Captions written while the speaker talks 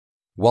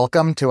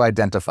Welcome to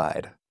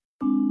Identified.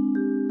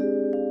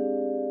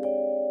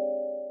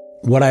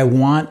 What I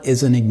want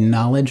is an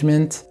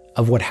acknowledgement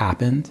of what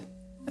happened,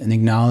 an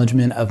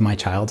acknowledgement of my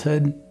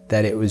childhood,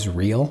 that it was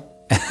real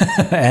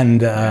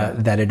and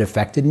that it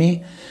affected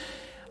me.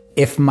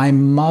 If my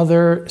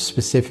mother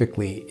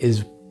specifically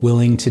is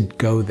willing to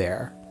go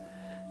there,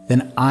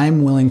 then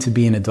I'm willing to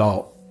be an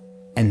adult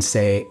and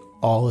say,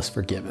 all is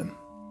forgiven.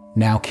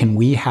 Now, can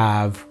we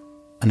have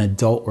an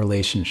adult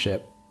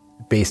relationship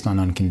based on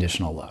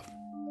unconditional love?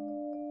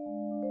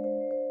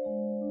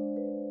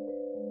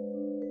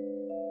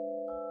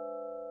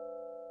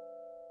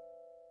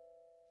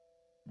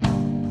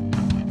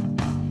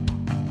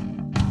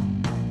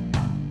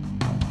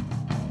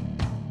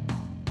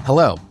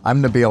 Hello,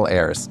 I'm Nabil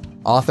Ayers,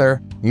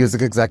 author,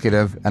 music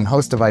executive, and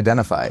host of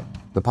Identified,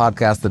 the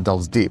podcast that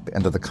delves deep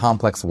into the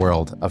complex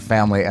world of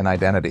family and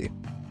identity.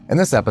 In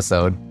this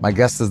episode, my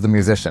guest is the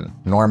musician,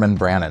 Norman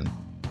Brannon.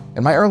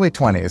 In my early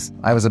 20s,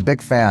 I was a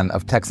big fan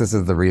of Texas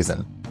Is the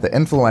Reason, the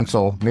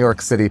influential New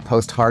York City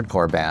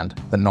post-hardcore band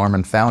that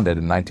Norman founded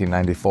in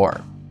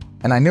 1994.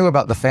 And I knew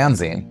about the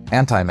fanzine,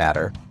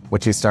 Antimatter,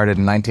 which he started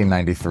in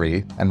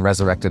 1993 and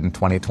resurrected in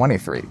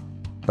 2023.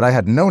 But I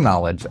had no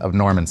knowledge of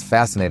Norman's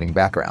fascinating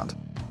background.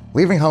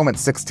 Leaving home at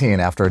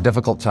 16 after a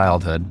difficult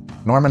childhood,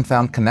 Norman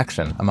found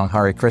connection among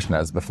Hare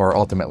Krishnas before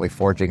ultimately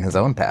forging his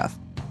own path.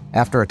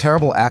 After a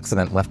terrible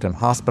accident left him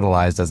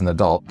hospitalized as an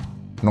adult,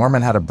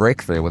 Norman had a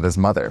breakthrough with his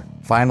mother,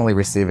 finally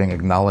receiving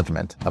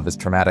acknowledgement of his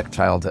traumatic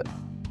childhood.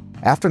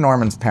 After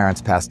Norman's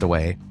parents passed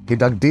away, he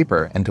dug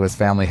deeper into his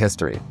family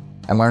history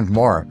and learned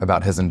more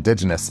about his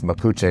indigenous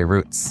Mapuche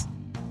roots.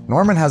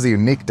 Norman has a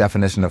unique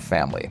definition of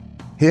family.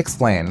 He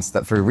explains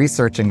that through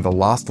researching the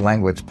lost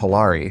language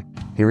Polari,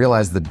 he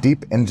realized the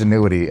deep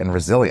ingenuity and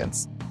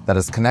resilience that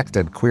has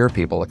connected queer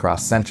people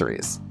across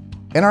centuries.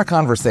 In our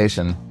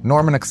conversation,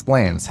 Norman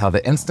explains how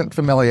the instant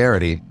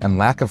familiarity and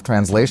lack of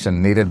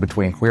translation needed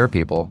between queer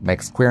people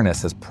makes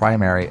queerness his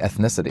primary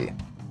ethnicity.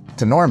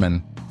 To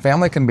Norman,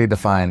 family can be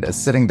defined as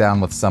sitting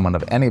down with someone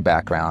of any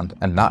background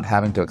and not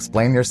having to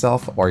explain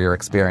yourself or your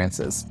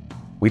experiences.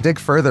 We dig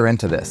further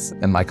into this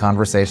in my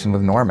conversation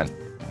with Norman.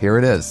 Here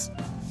it is.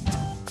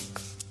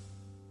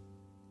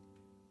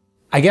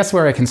 I guess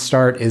where I can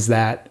start is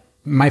that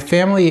my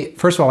family,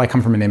 first of all, I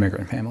come from an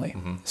immigrant family.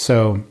 Mm-hmm.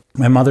 So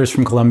my mother's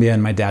from Colombia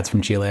and my dad's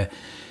from Chile.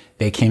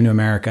 They came to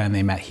America and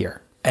they met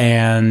here.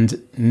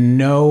 And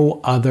no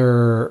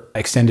other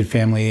extended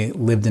family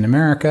lived in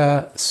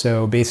America.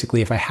 So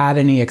basically, if I had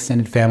any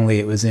extended family,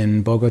 it was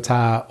in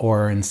Bogota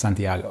or in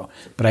Santiago.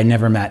 But I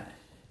never met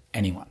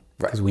anyone.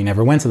 Because we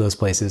never went to those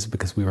places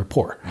because we were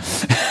poor.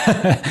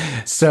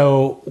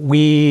 So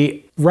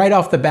right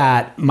off the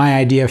bat, my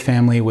idea of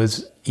family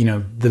was,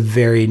 the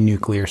very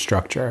nuclear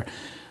structure.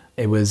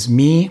 It was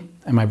me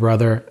and my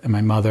brother and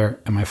my mother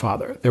and my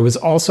father. There was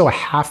also a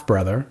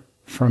half-brother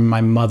from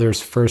my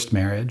mother's first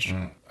marriage.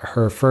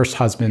 Her first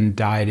husband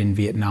died in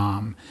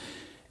Vietnam.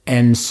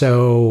 And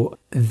so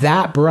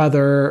that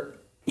brother,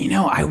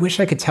 I wish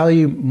I could tell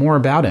you more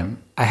about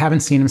him. I haven't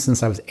seen him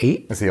since I was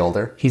 8. Is he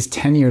older? He's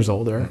 10 years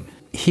older.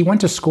 He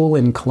went to school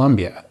in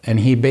Colombia, and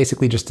he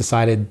basically just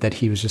decided that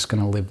he was just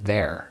going to live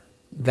there.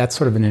 That's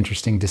sort of an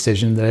interesting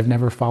decision that I've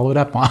never followed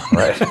up on.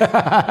 Right.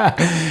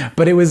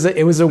 But it was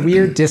a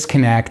weird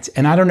disconnect,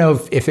 and I don't know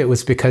if it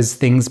was because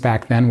things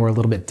back then were a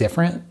little bit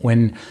different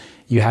when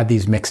you had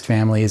these mixed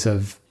families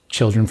of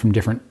children from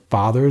different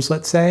fathers,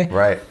 let's say.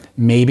 Right.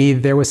 Maybe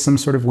there was some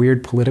sort of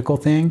weird political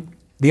thing.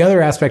 The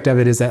other aspect of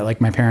it is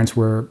that my parents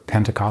were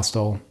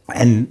Pentecostal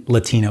and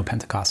Latino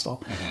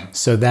Pentecostal. Mm-hmm.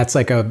 So that's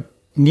like a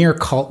near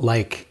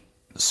cult-like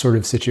sort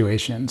of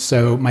situation.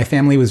 So my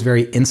family was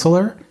very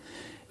insular,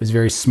 it was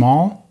very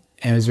small,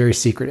 and it was very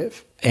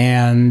secretive.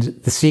 And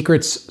the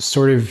secrets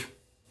sort of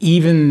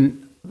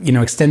even,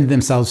 extended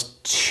themselves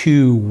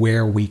to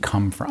where we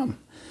come from.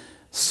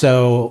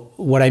 So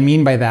what I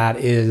mean by that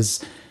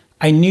is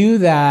I knew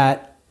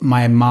that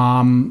my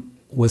mom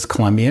was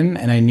Colombian,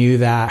 and I knew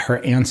that her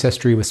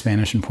ancestry was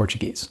Spanish and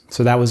Portuguese.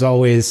 So that was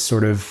always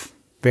sort of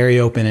very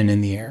open and in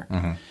the air.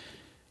 Mm-hmm.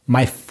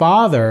 My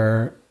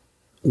father,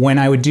 when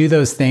I would do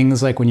those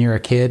things, like when you're a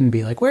kid and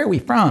be like, where are we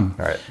from?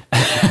 Right.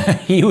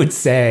 He would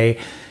say,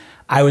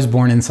 I was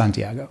born in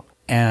Santiago.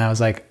 And I was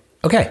like,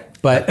 okay,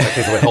 but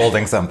he's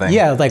withholding something.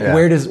 Yeah.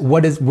 Where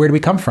do we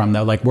come from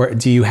though? Where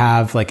do you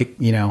have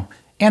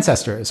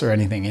ancestors or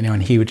anything,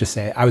 and he would just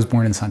say, I was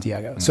born in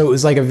Santiago. So it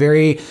was like a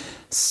very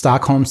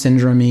Stockholm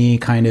syndrome-y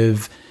kind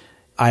of,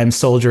 I'm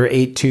soldier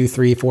 8, 2,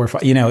 3, 4,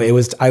 5.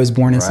 I was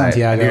born in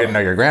Santiago. And you didn't know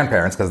your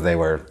grandparents because they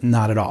were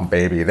not at all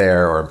baby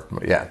there, or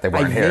they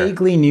weren't here. I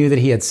vaguely knew that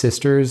he had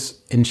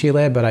sisters in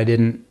Chile, but I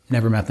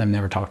never met them,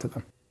 never talked to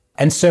them.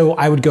 And so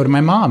I would go to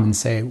my mom and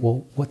say,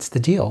 well, what's the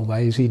deal?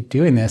 Why is he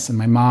doing this? And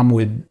my mom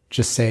would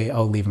just say,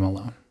 oh, leave him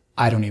alone.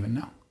 I don't even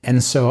know.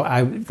 And so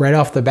right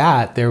off the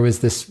bat, there was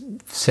this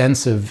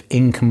sense of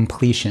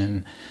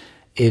incompletion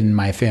in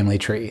my family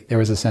tree. There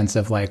was a sense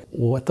of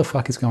what the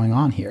fuck is going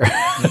on here?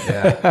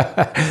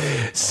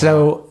 Yeah.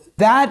 So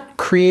that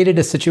created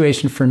a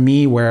situation for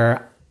me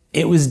where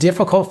it was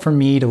difficult for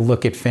me to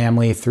look at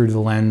family through the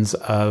lens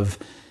of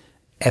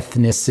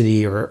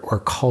ethnicity or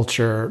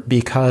culture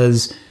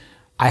because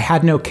I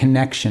had no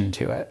connection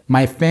to it.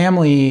 My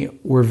family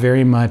were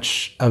very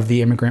much of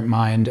the immigrant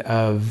mind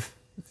of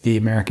the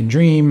American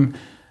dream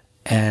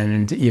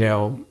and,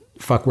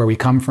 fuck where we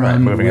come from, right,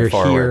 moving we're it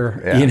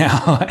forward. here,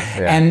 Yeah.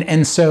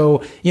 And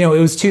so, it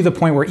was to the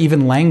point where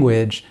even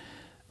language,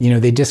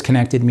 they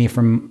disconnected me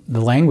from the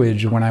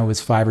language when I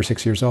was 5 or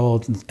 6 years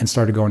old and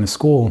started going to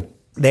school.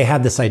 They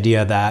had this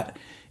idea that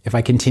if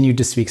I continued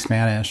to speak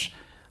Spanish,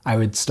 I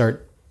would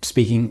start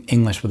speaking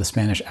English with a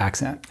Spanish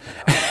accent.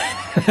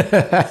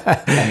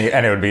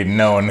 and it would be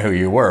known who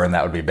you were, and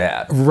that would be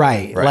bad.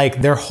 Right.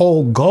 Like their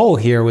whole goal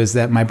here was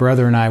that my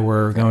brother and I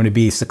were going to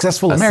be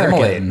successful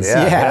Americans.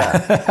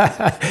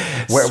 Yeah.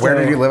 Where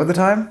did you live at the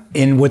time?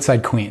 In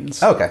Woodside,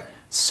 Queens. Okay.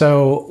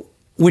 So,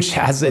 which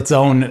has its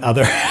own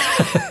other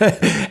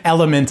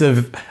element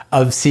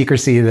of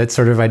secrecy that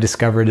sort of I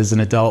discovered as an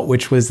adult,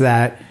 which was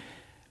that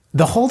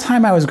the whole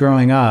time I was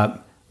growing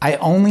up, I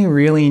only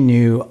really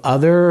knew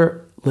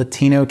other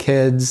Latino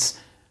kids,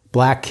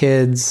 Black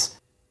kids,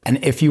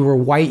 and if you were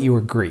white, you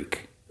were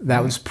Greek.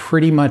 That was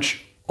pretty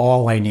much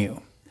all I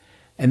knew.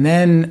 And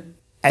then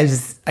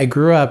as I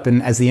grew up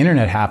and as the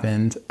internet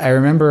happened, I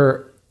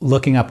remember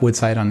looking up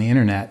Woodside on the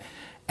internet,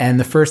 and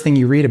the first thing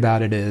you read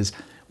about it is,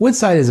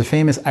 Woodside is a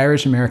famous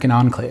Irish-American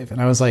enclave.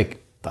 And I was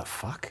like, the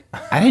fuck?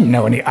 I didn't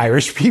know any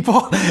Irish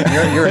people.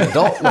 You're an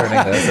adult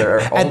learning this,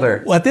 or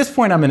older? At this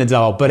point, I'm an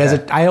adult, but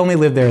I only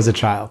lived there as a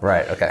child.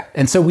 Right, okay.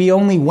 And so we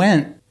only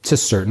went to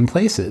certain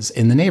places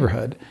in the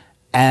neighborhood.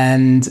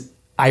 And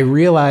I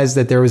realized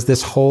that there was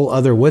this whole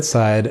other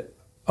Woodside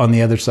on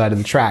the other side of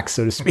the tracks,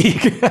 so to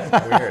speak. Weird.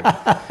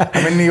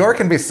 I mean, New York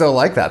can be so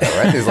like that,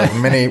 though, right? These like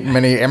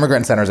mini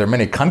immigrant centers or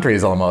mini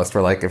countries almost,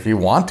 where like if you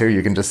want to,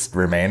 you can just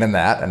remain in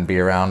that and be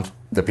around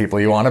the people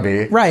you want to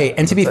be. Right.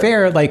 And to be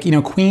fair, like,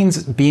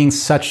 Queens being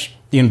such,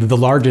 the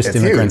largest It's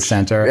immigrant huge.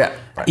 center, Yeah,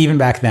 right. even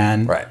back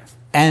then. Right.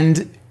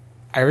 And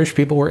Irish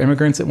people were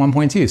immigrants at one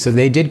point too. So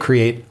they did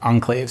create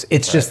enclaves.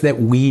 It's just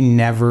that we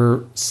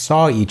never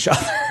saw each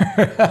other.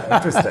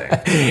 Interesting.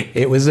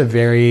 It was a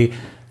very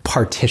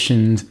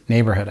partitioned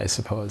neighborhood, I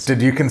suppose.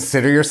 Did you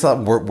consider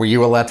yourself, were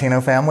you a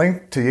Latino family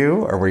to you?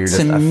 Or were you just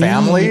To a me-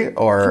 family?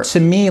 Or To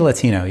me,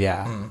 Latino,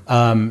 yeah.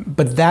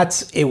 But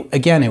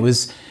it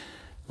was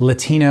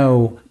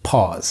Latino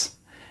pause.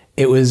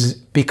 It was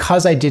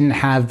because I didn't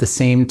have the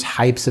same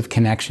types of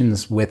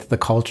connections with the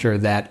culture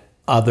that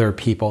other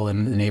people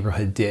in the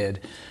neighborhood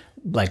did.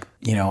 Like,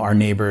 our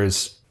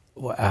neighbors,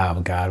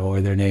 oh God, what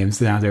were their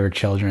names? Now they were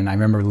children. I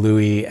remember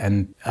Louis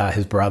and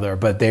his brother,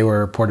 but they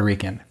were Puerto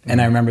Rican.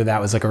 And I remember that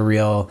was like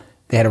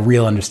they had a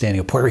real understanding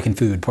of Puerto Rican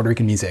food, Puerto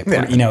Rican music.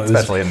 yeah,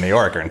 especially in New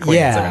York or in Queens.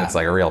 Yeah. I mean, it's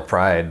like a real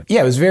pride.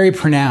 Yeah, it was very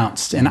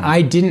pronounced. And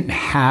I didn't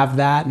have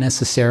that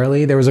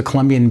necessarily. There was a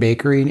Colombian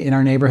bakery in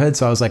our neighborhood.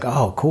 So I was like,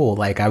 oh, cool.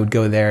 Like I would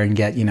go there and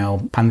get,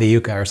 pan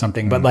de yuca or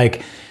something. But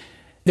like,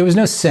 there was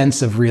no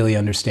sense of really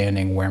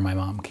understanding where my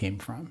mom came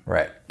from.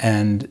 Right.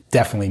 And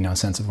definitely no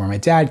sense of where my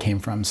dad came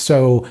from.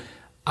 So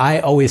I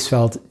always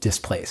felt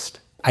displaced.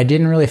 I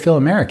didn't really feel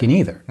American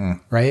either,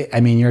 right? I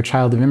mean, you're a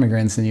child of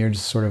immigrants and you're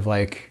just sort of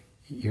like,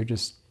 you're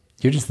just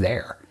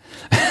there.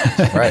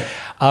 Right.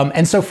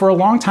 And so for a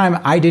long time,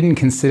 I didn't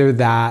consider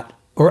that,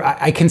 or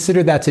I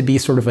considered that to be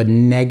sort of a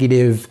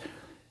negative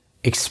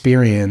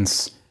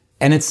experience.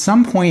 And at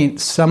some point,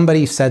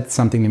 somebody said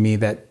something to me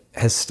that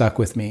has stuck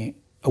with me,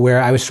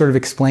 where I was sort of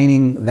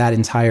explaining that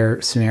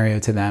entire scenario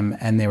to them.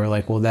 And they were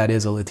like, well, that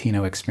is a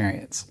Latino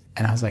experience.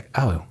 And I was like,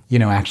 oh,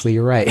 actually,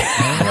 you're right.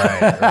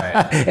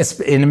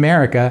 Right. In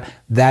America,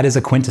 that is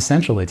a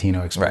quintessential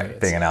Latino experience.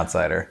 Right. Being an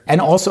outsider.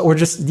 And also, or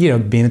just,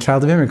 being a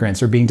child of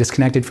immigrants or being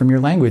disconnected from your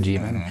language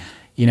even.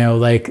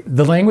 Like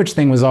the language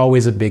thing was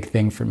always a big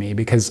thing for me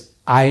because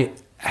I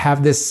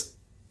have this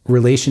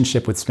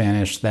relationship with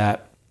Spanish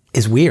that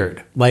is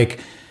weird. Like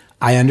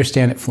I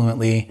understand it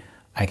fluently.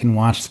 I can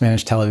watch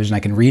Spanish television. I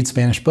can read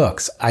Spanish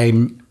books.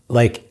 I'm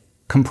like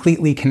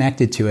completely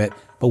connected to it.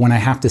 But when I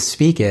have to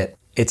speak it,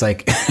 it's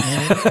like,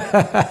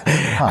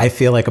 I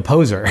feel like a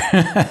poser.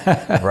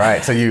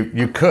 Right. So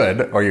you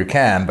could, or you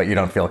can, but you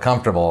don't feel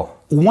comfortable.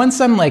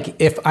 Once I'm like,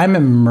 if I'm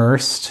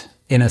immersed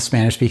in a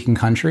Spanish speaking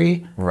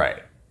country,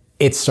 Right.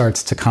 it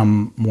starts to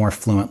come more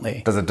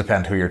fluently. Does it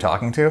depend who you're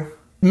talking to?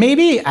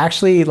 Maybe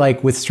actually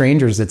like with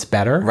strangers, it's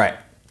better. Right.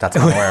 That's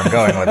kind of where I'm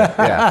going with it.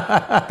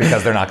 Yeah.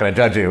 Because they're not going to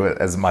judge you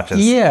as much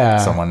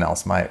as someone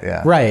else might.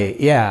 Yeah. Right.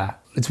 Yeah.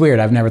 It's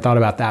weird. I've never thought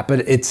about that, but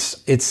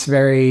it's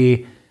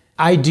very,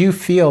 I do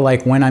feel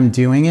like when I'm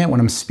doing it, when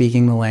I'm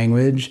speaking the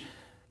language,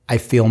 I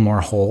feel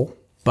more whole,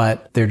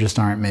 but there just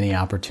aren't many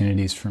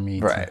opportunities for me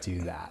to do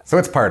that. So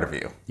it's part of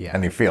you. Yeah.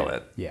 And you feel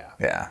it. Yeah.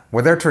 Yeah.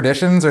 Were there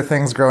traditions or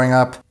things growing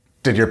up?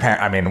 Did your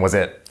parents, was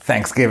it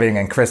Thanksgiving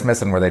and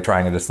Christmas and were they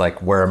trying to just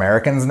like, we're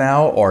Americans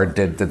now? Or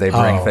did they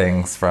bring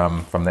things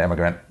from the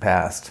immigrant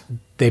past?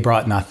 They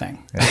brought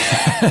nothing.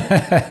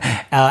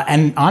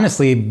 And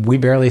honestly, we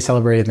barely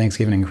celebrated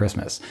Thanksgiving and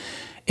Christmas.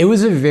 It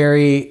was a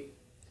very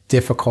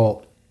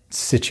difficult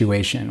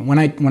situation. When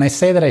I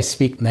say that I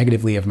speak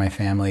negatively of my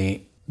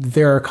family,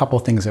 there are a couple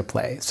things at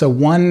play. So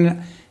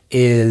one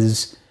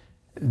is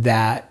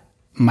that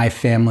my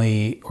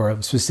family,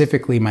 or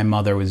specifically my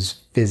mother, was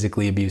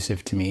physically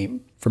abusive to me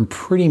from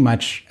pretty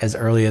much as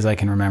early as I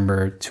can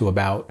remember to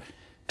about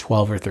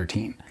 12 or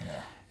 13.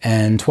 Yeah.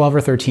 And 12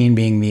 or 13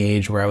 being the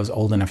age where I was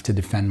old enough to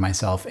defend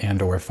myself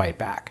and or fight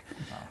back.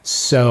 Wow.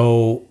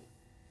 So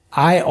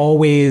I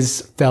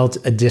always felt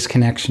a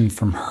disconnection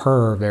from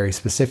her very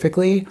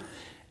specifically,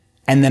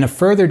 and then a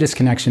further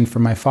disconnection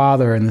from my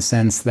father in the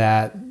sense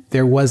that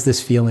there was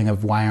this feeling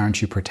of, why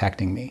aren't you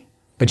protecting me?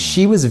 But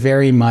she was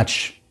very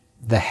much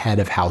the head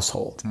of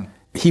household.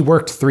 He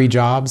worked 3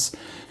 jobs.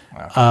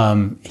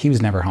 Wow. He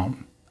was never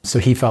home. So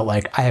he felt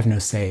like, I have no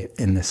say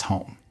in this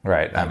home.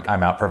 Right,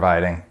 I'm out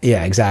providing.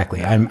 Yeah,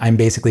 exactly. Yeah. I'm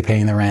basically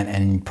paying the rent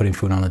and putting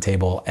food on the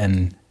table,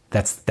 and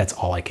that's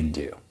all I can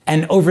do.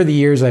 And over the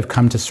years, I've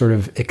come to sort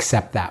of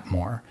accept that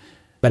more.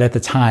 But at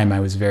the time, I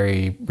was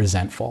very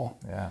resentful.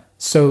 Yeah.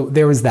 So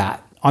there was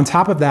that. On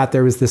top of that,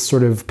 there was this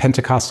sort of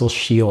Pentecostal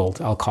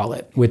shield, I'll call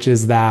it, which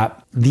is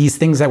that these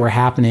things that were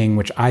happening,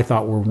 which I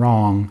thought were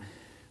wrong,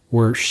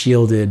 were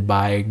shielded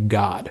by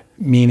God,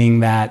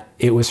 meaning that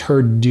it was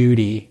her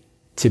duty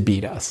to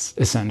beat us,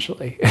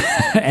 essentially.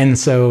 And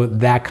so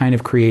that kind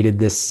of created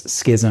this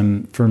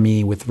schism for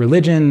me with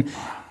religion.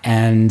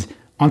 And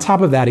on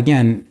top of that,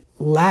 again,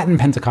 Latin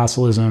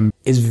Pentecostalism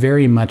is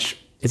very much,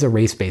 it's a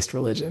race-based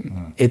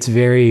religion. It's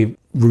very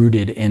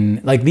rooted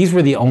in, like, these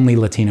were the only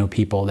Latino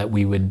people that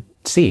we would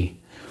see.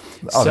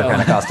 Other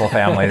Pentecostal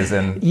families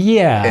in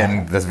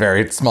this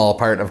very small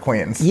part of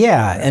Queens.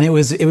 Yeah, and it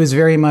was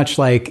very much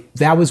like,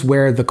 that was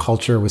where the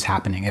culture was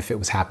happening. If it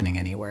was happening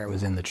anywhere, it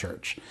was in the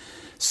church.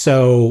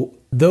 So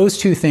those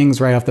two things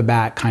right off the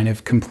bat kind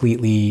of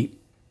completely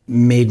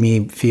made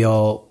me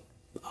feel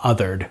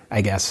othered,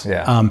 I guess.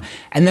 Yeah.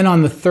 And then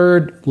on the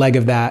third leg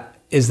of that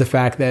is the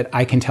fact that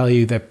I can tell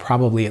you that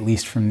probably at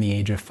least from the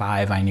age of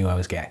 5, I knew I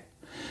was gay.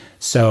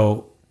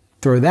 So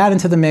throw that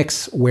into the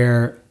mix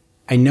where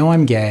I know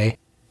I'm gay.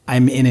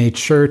 I'm in a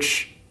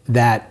church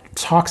that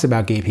talks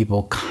about gay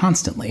people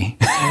constantly.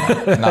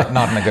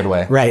 not in a good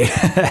way. Right.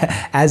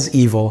 As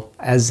evil,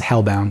 as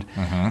hellbound.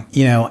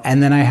 You know,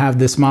 and then I have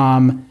this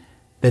mom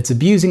that's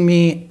abusing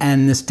me,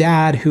 and this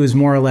dad who is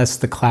more or less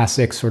the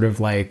classic sort of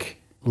like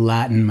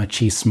Latin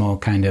machismo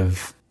kind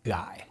of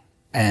guy.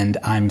 And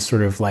I'm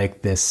sort of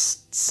like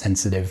this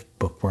sensitive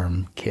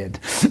bookworm kid.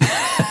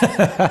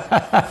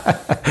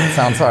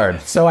 Sounds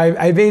hard. So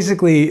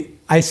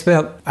I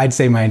spent, I'd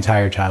say, my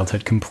entire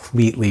childhood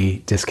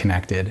completely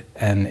disconnected.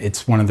 And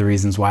it's one of the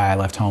reasons why I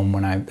left home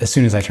as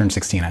soon as I turned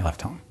 16, I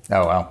left home.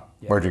 Oh, wow.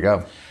 Yeah. Where'd you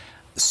go?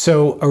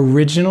 So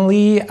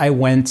originally I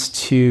went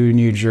to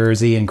New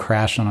Jersey and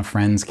crashed on a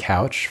friend's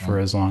couch for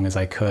as long as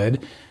I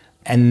could.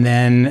 And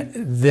then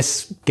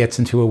this gets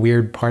into a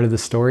weird part of the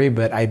story,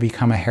 but I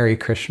become a Hare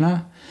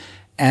Krishna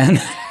and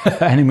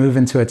I moved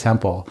into a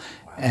temple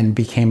and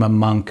became a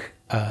monk.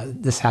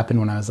 This happened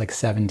when I was like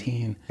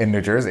 17. In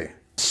New Jersey?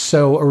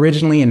 So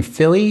originally in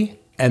Philly,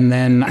 and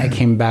then I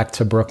came back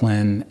to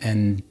Brooklyn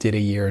and did a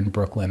year in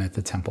Brooklyn at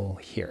the temple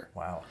here.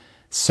 Wow.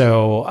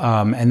 So,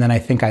 and then I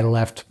think I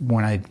left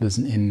when I was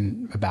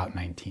in about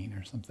 19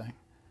 or something.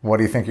 What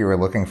do you think you were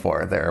looking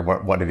for there?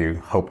 What did you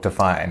hope to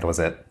find? Was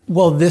it?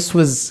 Well, this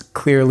was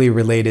clearly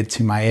related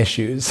to my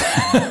issues.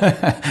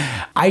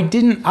 I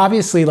didn't,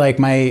 obviously, like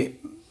my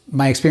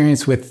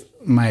experience with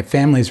my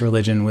family's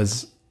religion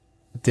was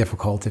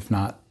difficult, if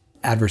not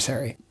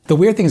adversary. The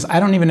weird thing is, I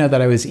don't even know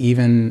that I was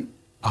even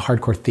a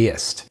hardcore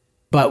theist.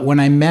 But when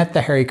I met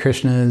the Hare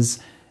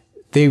Krishnas,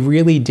 they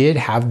really did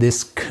have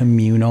this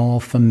communal,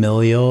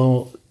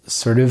 familial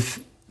sort of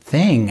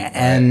thing.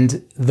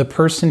 And the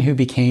person who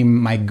became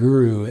my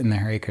guru in the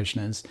Hare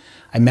Krishnas,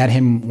 I met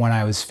him when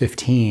I was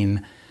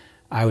 15.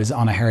 I was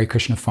on a Hare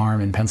Krishna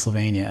farm in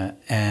Pennsylvania,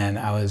 and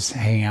I was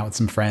hanging out with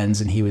some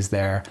friends, and he was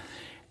there.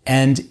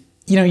 And,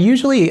 you know,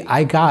 usually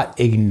I got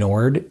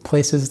ignored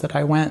places that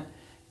I went,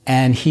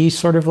 and he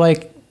sort of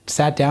like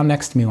sat down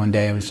next to me one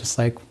day and was just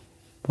like,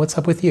 "What's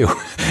up with you?"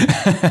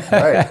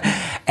 Right.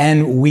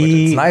 And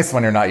it's nice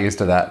when you're not used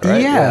to that,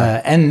 right?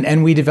 Yeah.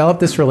 And we developed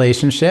this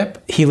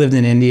relationship. He lived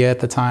in India at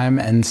the time,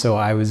 and so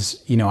I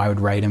was, you know, I would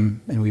write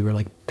him, and we were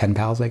like pen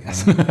pals, I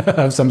guess,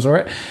 of some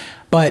sort.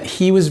 But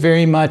he was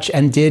very much,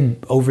 and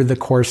did over the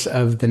course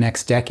of the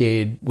next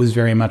decade, was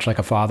very much like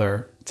a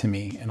father to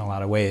me in a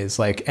lot of ways.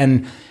 Like,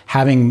 and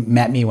having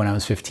met me when I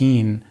was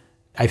 15,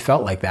 I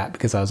felt like that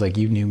because I was like,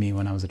 you knew me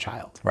when I was a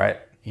child. Right.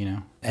 You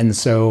know? And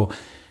so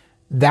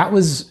that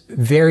was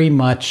very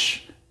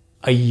much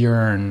a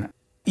yearn.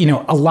 You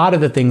know, a lot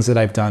of the things that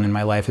I've done in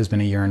my life has been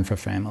a yearn for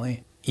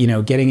family. You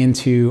know, getting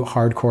into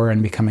hardcore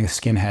and becoming a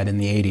skinhead in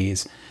the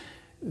 80s,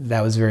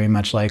 that was very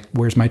much like,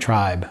 where's my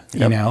tribe?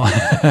 Yep. You know?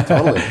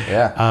 Totally,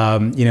 yeah.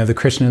 You know, the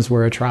Krishnas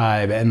were a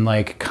tribe. And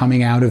like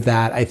coming out of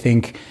that, I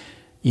think,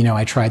 you know,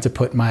 I tried to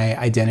put my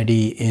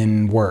identity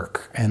in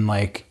work and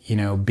like, you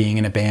know, being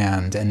in a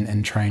band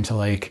and trying to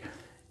like,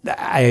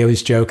 I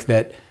always joke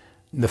that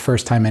the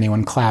first time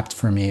anyone clapped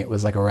for me, it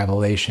was like a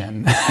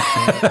revelation.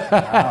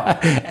 Wow.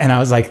 And I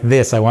was like,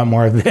 I want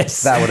more of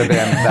this. That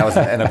was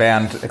in a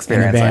band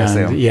experience, I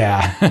assume.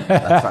 Yeah. I'm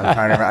trying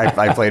to remember.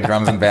 I played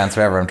drums in bands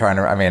forever. I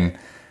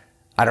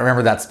don't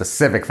remember that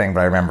specific thing, but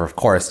I remember, of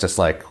course, just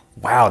like,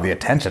 wow, the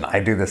attention. I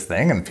do this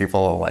thing and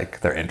people like,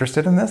 they're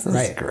interested in this.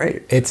 This is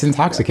great. It's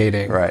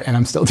intoxicating. Yeah. Right. And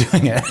I'm still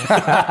doing it.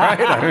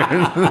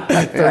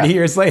 30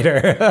 years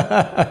later.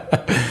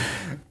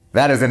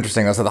 That is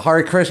interesting. So the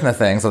Hare Krishna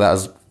thing, so that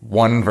was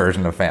one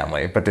version of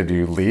family, but did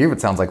you leave? It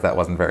sounds like that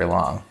wasn't very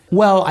long.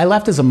 Well, I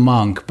left as a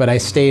monk, but I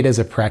stayed as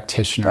a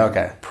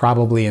practitioner.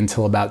 Probably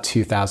until about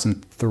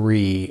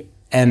 2003.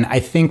 And I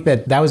think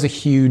that was a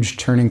huge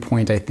turning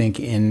point, I think,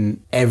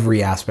 in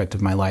every aspect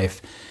of my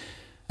life,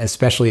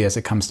 especially as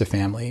it comes to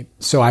family.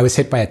 So I was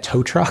hit by a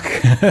tow truck.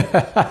 I'm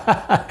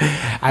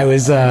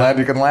glad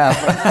you can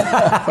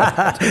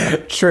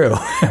laugh. True.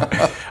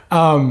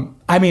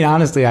 I mean,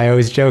 honestly, I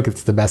always joke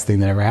it's the best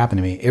thing that ever happened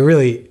to me. It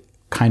really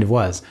kind of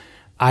was.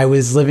 I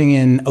was living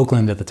in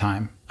Oakland at the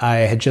time. I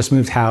had just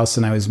moved house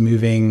and I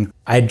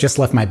had just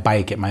left my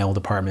bike at my old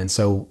apartment.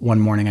 So one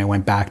morning I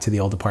went back to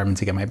the old apartment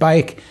to get my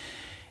bike,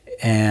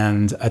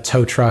 and a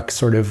tow truck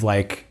sort of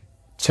like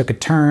took a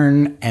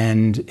turn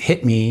and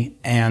hit me.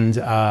 And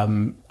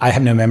I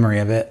have no memory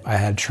of it. I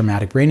had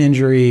traumatic brain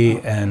injury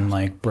and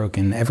like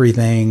broken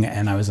everything.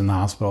 And I was in the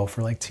hospital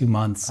for like 2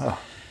 months.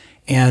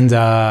 And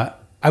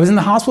I was in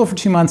the hospital for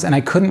 2 months and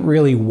I couldn't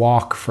really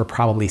walk for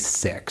probably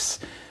 6.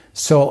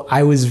 So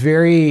I was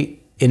very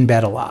in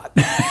bed a lot.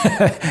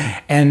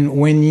 And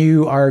when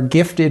you are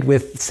gifted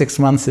with 6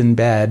 months in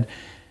bed,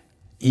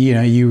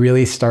 you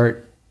really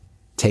start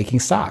taking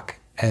stock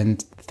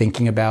and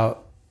thinking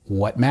about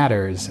what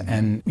matters.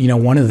 And,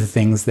 one of the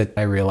things that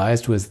I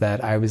realized was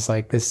that I was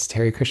like, this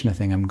Hare Krishna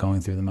thing, I'm going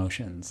through the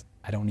motions.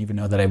 I don't even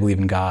know that I believe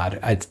in God.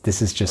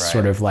 This is just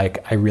sort of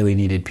like, I really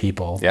needed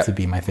people to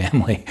be my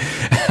family.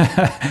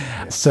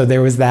 So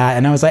there was that.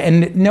 And I was like,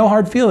 and no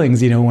hard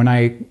feelings, when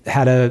I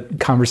had a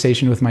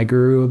conversation with my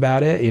guru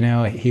about it,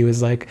 he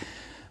was like,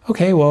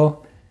 okay,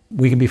 well,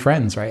 we can be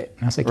friends, right?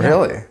 And I was like,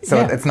 really? So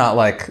it's not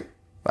like,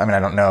 I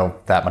don't know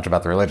that much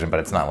about the religion, but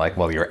it's not like,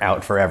 well, you're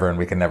out forever and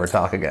we can never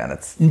talk again.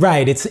 It's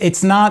right.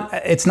 It's not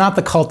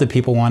the cult that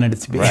people wanted it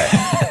to be. Right.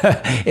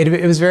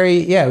 It was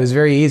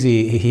very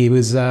easy. He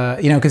was,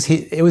 because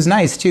it was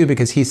nice too,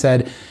 because he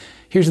said,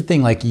 here's the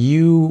thing, like,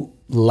 you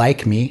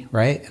like me,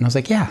 right? And I was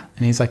like, yeah.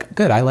 And he's like,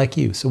 good, I like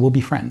you, so we'll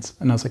be friends.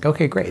 And I was like,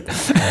 okay, great.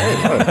 Easy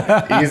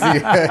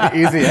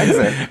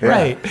exit. Yeah.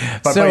 Right.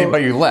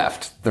 But you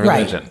left the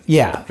religion. Right.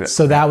 Yeah.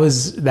 So that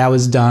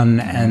was done.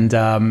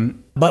 And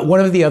but one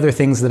of the other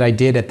things that I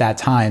did at that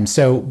time,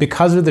 so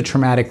because of the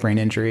traumatic brain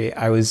injury,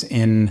 I was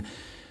in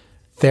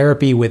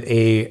therapy with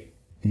a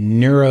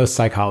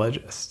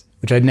neuropsychologist,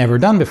 which I'd never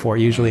done before.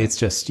 Usually it's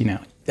just,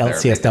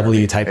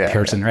 LCSW type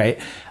person, right?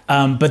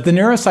 But the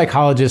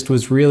neuropsychologist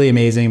was really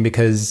amazing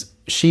because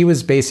she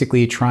was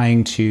basically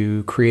trying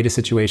to create a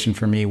situation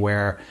for me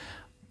where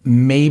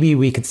maybe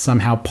we could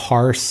somehow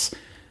parse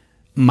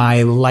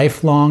my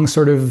lifelong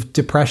sort of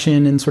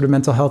depression and sort of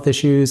mental health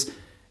issues,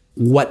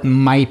 what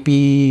might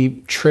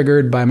be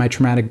triggered by my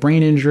traumatic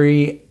brain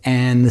injury,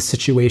 and the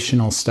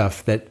situational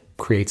stuff that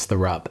creates the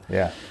rub.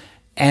 Yeah.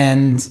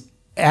 And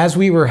as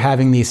we were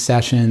having these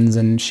sessions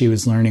and she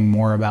was learning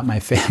more about my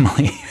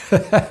family,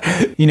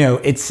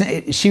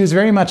 she was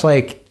very much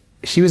like,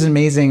 she was an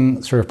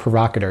amazing sort of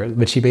provocateur,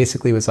 but she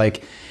basically was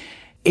like,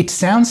 it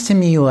sounds to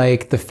me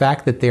like the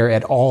fact that they're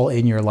at all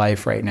in your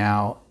life right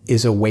now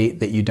is a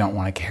weight that you don't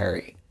want to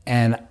carry.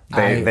 And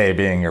they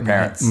being your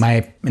parents?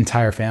 My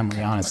entire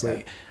family, honestly.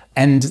 Okay.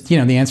 And,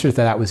 the answer to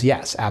that was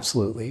yes,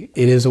 absolutely.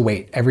 It is a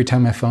weight. Every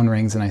time my phone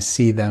rings and I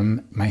see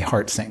them, my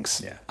heart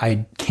sinks. Yeah.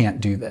 I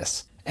can't do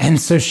this. And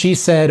so she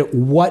said,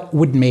 what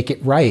would make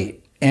it right?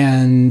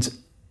 And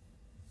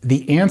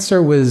the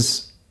answer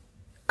was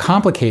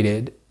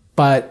complicated,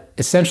 but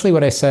essentially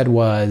what I said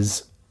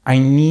was, I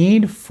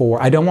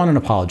don't want an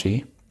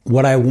apology.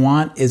 What I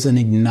want is an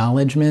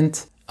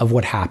acknowledgement of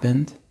what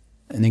happened,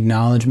 an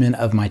acknowledgement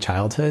of my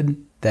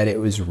childhood, that it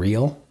was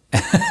real.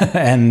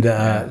 And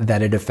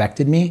that it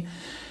affected me.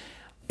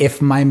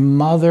 If my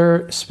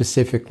mother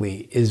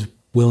specifically is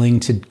willing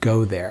to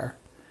go there,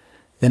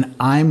 then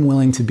I'm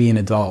willing to be an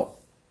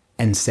adult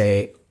and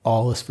say,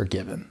 all is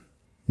forgiven.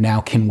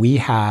 Now, can we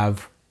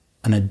have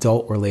an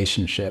adult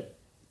relationship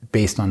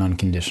based on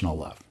unconditional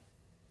love?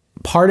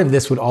 Part of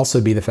this would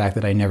also be the fact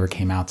that I never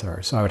came out to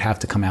her, so I would have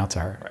to come out to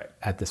her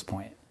at this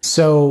point.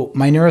 So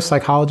my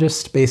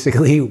neuropsychologist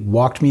basically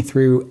walked me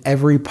through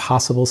every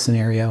possible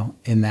scenario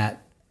in that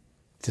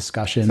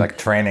discussion. It's like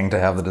training to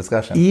have the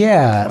discussion.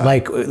 Yeah. Wow.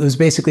 Like it was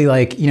basically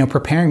like,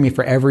 preparing me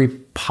for every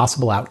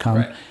possible outcome.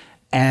 Right.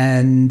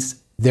 And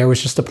there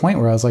was just a point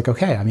where I was like,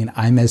 okay,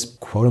 I'm as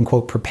quote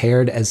unquote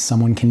prepared as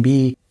someone can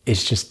be.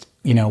 It's just,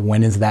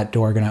 when is that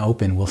door going to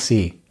open? We'll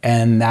see.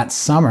 And that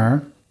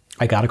summer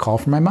I got a call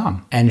from my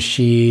mom and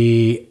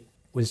she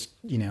was,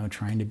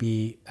 trying to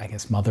be, I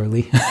guess,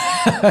 motherly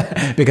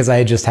because I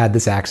had just had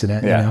this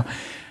accident,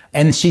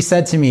 And she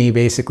said to me,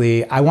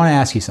 basically, I want to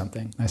ask you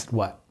something. I said,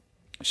 what?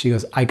 She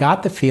goes, I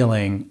got the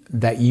feeling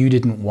that you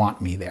didn't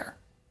want me there.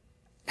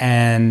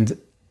 And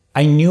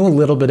I knew a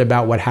little bit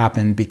about what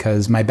happened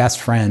because my best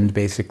friend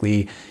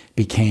basically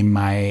became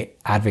my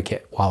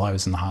advocate while I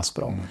was in the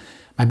hospital.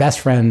 My best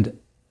friend,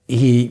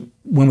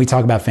 when we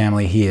talk about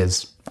family, he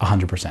is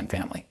 100%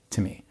 family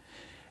to me.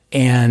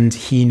 And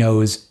he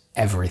knows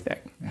everything.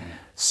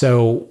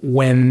 So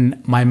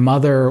when my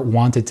mother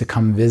wanted to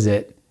come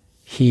visit,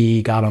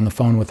 he got on the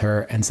phone with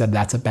her and said,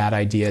 that's a bad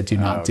idea, do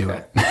not do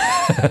it.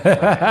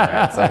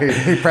 Right. So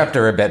he prepped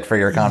her a bit for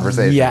your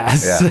conversation.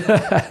 Yes.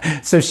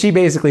 Yeah. So she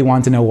basically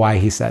wanted to know why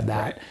he said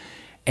that. Right.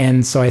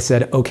 And so I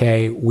said,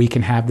 okay, we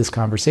can have this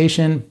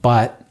conversation,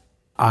 but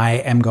I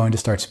am going to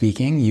start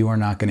speaking. You are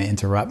not going to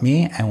interrupt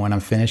me. And when I'm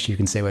finished, you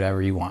can say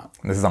whatever you want.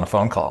 This is on a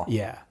phone call.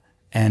 Yeah.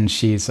 And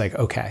she's like,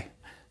 okay.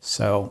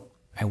 So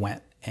I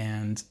went,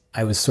 and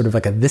I was sort of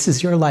like a this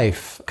is your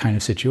life kind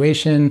of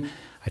situation.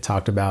 I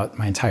talked about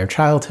my entire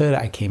childhood.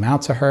 I came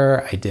out to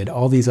her. I did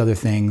all these other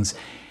things.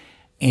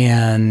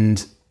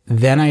 And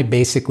then I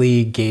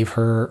basically gave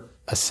her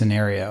a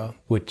scenario,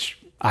 which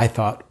I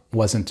thought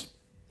wasn't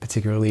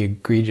particularly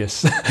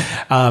egregious,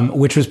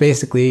 which was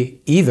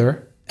basically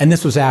either, and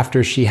this was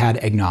after she had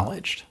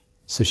acknowledged.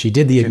 So she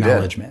did the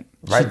acknowledgement.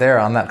 Right there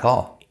on that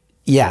call.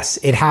 Yes,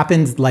 it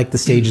happened like the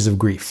stages of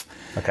grief.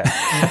 Okay.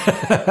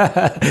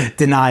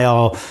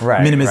 Denial,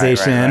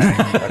 minimization.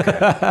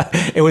 Right.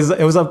 Okay. It was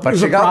a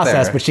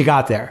process, but she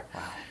got there.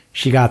 Wow.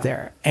 She got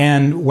there.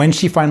 And when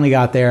she finally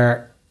got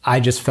there, I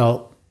just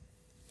felt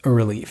a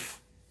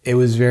relief. It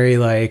was very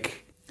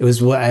like, it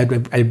was what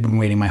I'd been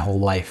waiting my whole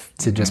life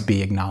to just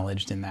be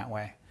acknowledged in that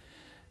way.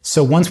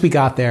 So once we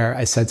got there,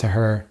 I said to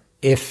her,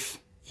 if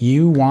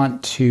you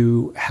want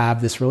to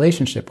have this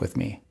relationship with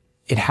me,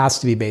 it has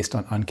to be based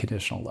on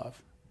unconditional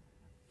love.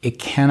 It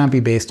cannot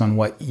be based on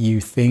what you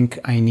think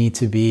I need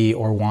to be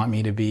or want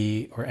me to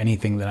be or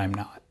anything that I'm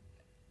not.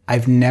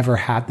 I've never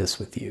had this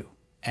with you,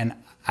 and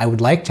I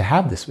would like to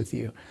have this with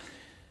you.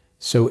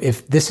 So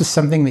if this is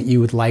something that you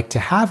would like to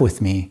have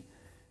with me,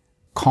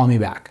 call me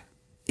back.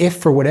 If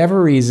for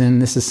whatever reason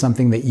this is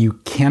something that you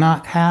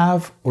cannot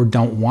have or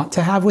don't want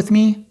to have with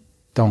me,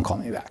 don't call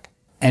me back.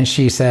 And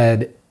she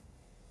said,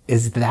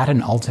 is that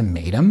an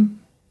ultimatum?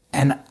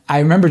 And I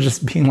remember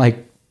just being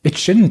like, it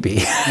shouldn't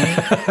be.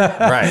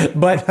 Right.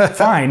 But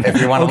fine.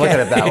 If you want to look at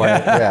it that way.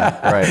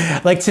 Yeah,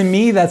 right. Like, to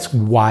me, that's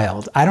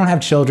wild. I don't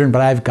have children,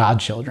 but I have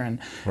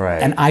godchildren.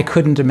 Right. And I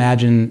couldn't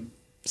imagine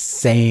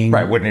saying...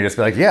 Right. Wouldn't you just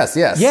be like, yes,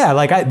 yes. Yeah.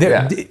 Like,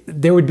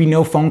 there would be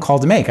no phone call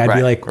to make. I'd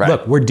be like,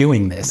 look, we're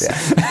doing this.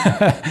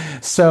 Yeah.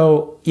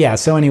 So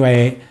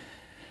anyway...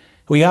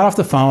 We got off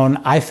the phone.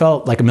 I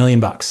felt like $1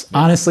 million.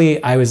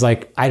 Honestly, I was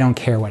like, I don't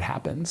care what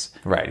happens.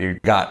 Right. You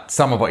got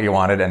some of what you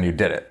wanted and you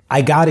did it.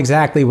 I got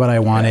exactly what I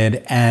wanted.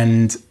 Yeah.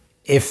 And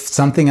if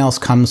something else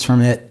comes from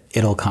it,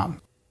 it'll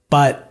come.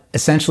 But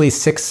essentially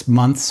 6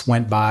 months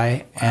went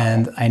by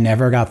and I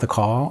never got the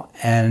call.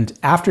 And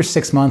after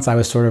 6 months, I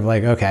was sort of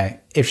like, okay,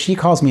 if she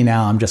calls me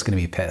now, I'm just going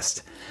to be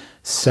pissed.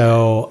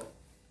 So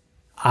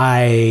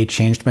I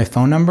changed my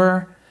phone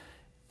number.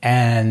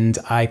 And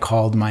I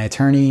called my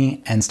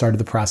attorney and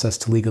started the process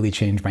to legally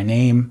change my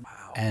name.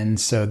 Wow. And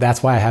so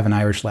that's why I have an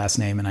Irish last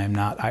name and I'm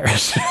not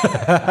Irish.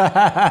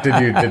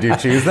 Did you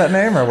choose that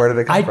name, or where did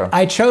it come from?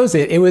 I chose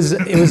it. It was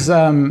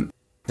I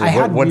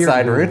had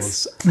Woodside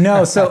roots. roots?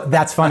 No, so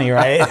that's funny,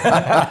 right?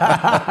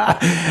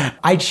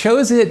 I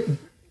chose it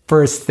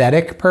for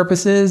aesthetic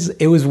purposes.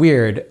 It was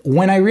weird.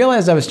 When I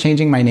realized I was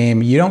changing my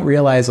name, you don't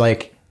realize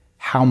like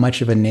how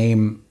much of a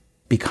name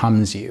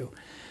becomes you.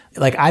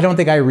 Like, I don't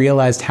think I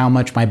realized how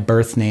much my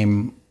birth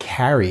name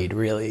carried,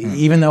 really.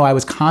 Even though I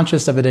was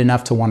conscious of it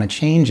enough to want to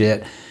change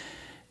it,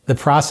 the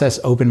process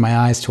opened my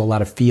eyes to a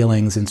lot of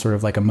feelings and sort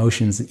of like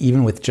emotions,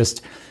 even with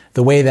just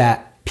the way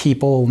that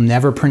people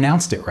never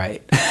pronounced it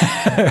right.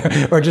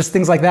 Or just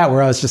things like that,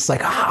 where I was just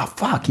like,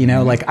 fuck,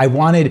 like I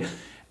wanted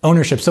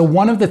ownership. So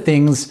one of the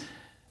things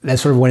that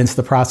sort of went into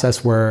the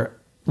process were,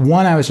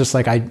 one, I was just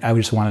like, I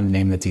just wanted a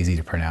name that's easy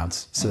to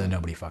pronounce so that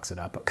nobody fucks it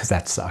up, because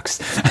that sucks.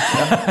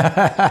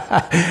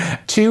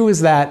 Two is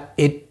that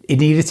it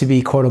needed to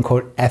be quote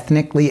unquote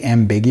ethnically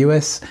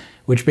ambiguous,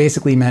 which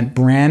basically meant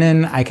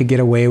Brannon I could get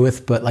away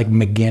with, but like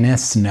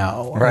McGinnis,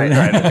 no. Right,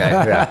 okay,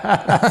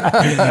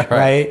 yeah.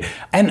 Right.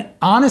 And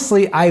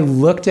honestly, I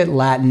looked at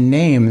Latin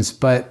names,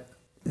 but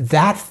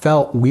that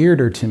felt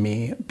weirder to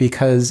me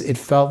because it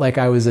felt like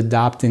I was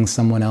adopting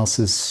someone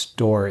else's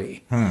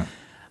story.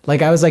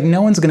 Like, I was like,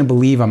 no one's going to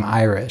believe I'm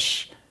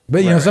Irish.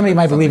 But, somebody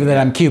might believe that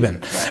I'm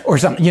Cuban or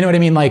something. You know what I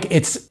mean? Like,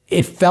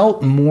 it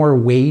felt more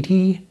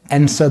weighty.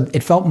 And so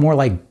it felt more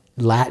like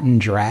Latin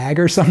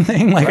drag or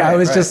something. Like, I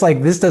was just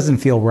like, this doesn't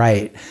feel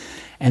right.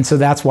 And so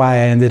that's why I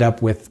ended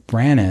up with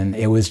Brannon.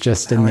 It was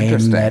just a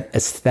name that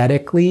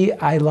aesthetically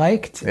I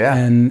liked. Yeah.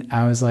 And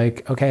I was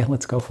like, okay,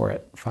 let's go for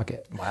it. Fuck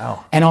it.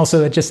 Wow. And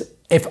also,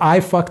 if I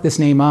fuck this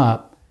name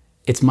up,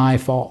 it's my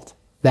fault.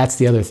 That's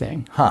the other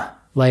thing.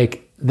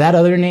 Like, that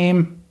other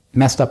name...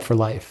 messed up for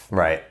life.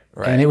 Right.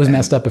 And it was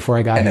messed up before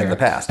I got here. And in the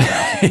past.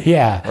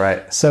 Yeah.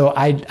 Right. So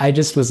I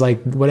just was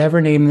like, whatever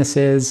name this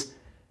is,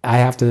 I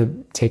have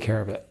to take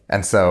care of it.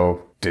 And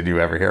so, did you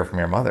ever hear from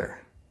your mother?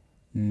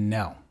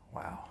 No.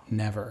 Wow.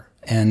 Never.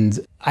 And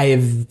I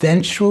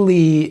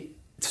eventually,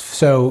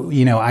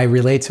 I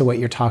relate to what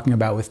you're talking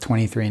about with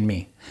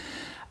 23andMe.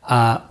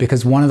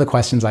 Because one of the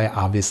questions I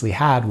obviously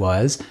had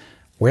was,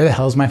 where the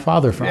hell is my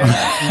father from?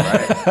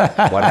 Yeah,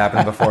 right. What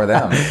happened before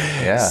them?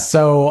 Yeah.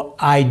 So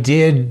I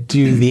did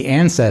do the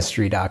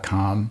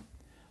Ancestry.com.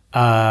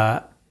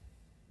 I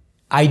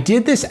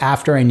did this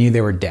after I knew they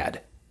were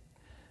dead.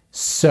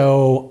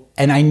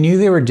 And I knew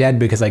they were dead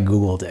because I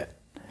Googled it.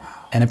 Wow.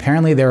 And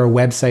apparently there are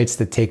websites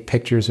that take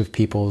pictures of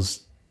people's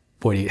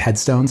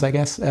headstones, I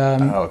guess.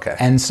 Okay.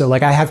 And so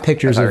like I have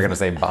pictures I thought of... you were going to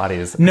say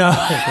bodies. No.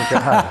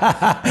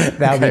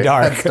 That would be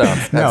dark.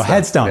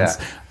 Headstones.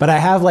 Yeah. But I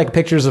have like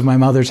pictures of my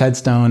mother's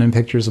headstone and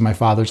pictures of my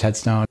father's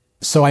headstone.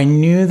 So I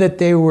knew that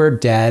they were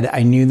dead.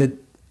 I knew that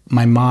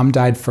my mom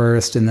died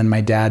first and then my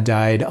dad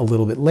died a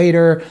little bit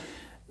later.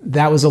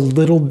 That was a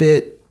little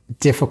bit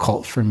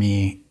difficult for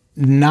me,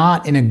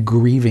 not in a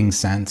grieving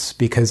sense,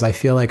 because I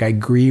feel like I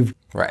grieved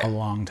a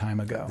long time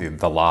ago.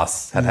 The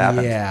loss had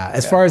happened. Yeah.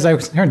 As far as I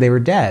was concerned, they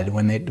were dead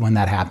when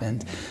that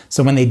happened.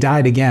 So when they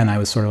died again, I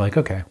was sort of like,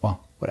 okay,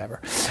 well,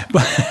 whatever.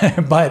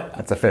 But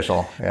that's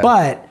official. Yeah.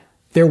 But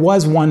there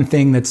was one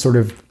thing that sort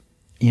of,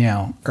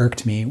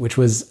 irked me, which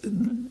was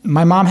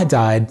my mom had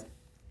died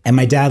and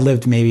my dad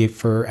lived maybe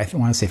for, I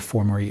want to say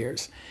 4 more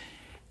years.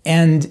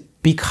 And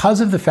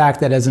because of the fact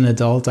that as an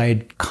adult,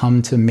 I'd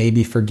come to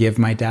maybe forgive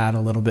my dad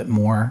a little bit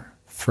more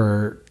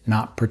for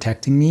not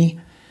protecting me,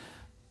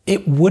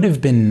 it would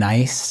have been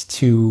nice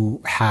to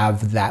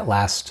have that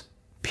last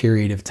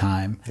period of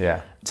time to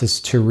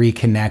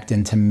reconnect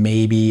and to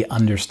maybe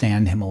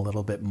understand him a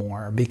little bit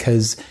more,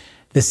 because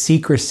the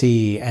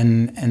secrecy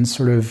and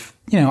sort of,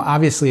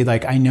 obviously,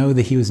 like, I know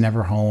that he was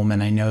never home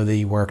and I know that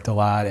he worked a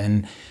lot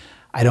and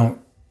I don't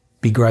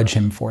begrudge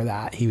him for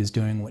that. He was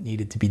doing what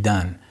needed to be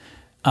done.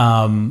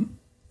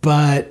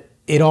 But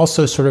it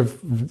also sort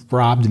of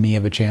robbed me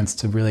of a chance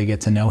to really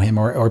get to know him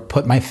or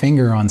put my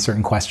finger on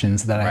certain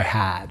questions that I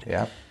had.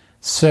 Yeah.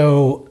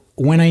 So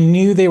when I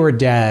knew they were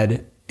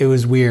dead, it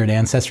was weird.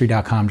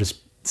 Ancestry.com just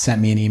sent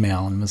me an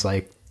email and was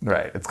like,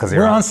 right. It's because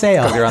we're on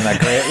sale. Because you're on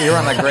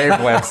that grave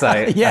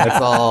website. Yeah.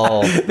 It's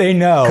all they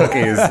know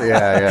cookies.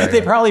 Yeah.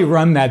 They probably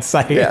run that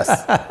site.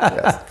 Yes,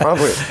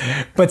 probably.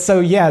 But so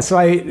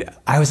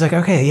I was like,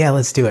 okay, yeah,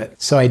 let's do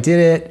it. So I did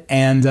it,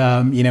 and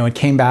it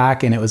came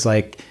back, and it was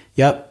like,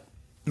 yep,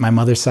 my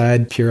mother's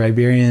side, pure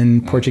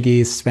Iberian,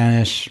 Portuguese,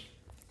 Spanish,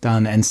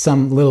 done, and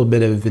some little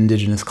bit of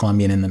indigenous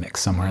Colombian in the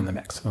mix, somewhere in the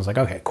mix. I was like,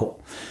 okay, cool.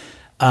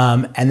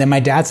 And then my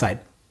dad's side,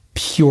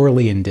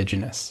 purely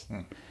indigenous.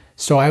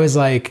 So I was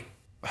like,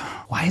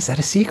 why is that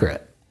a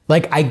secret?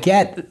 Like, I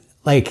get,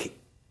 like,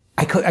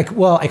 I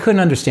couldn't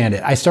understand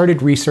it. I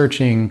started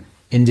researching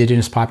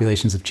indigenous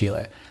populations of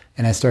Chile,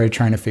 and I started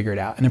trying to figure it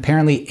out. And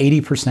apparently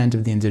 80%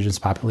 of the indigenous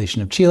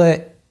population of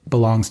Chile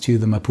belongs to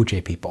the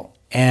Mapuche people.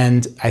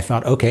 And I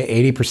thought,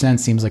 okay, 80%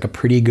 seems like a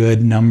pretty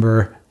good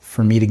number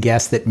for me to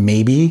guess that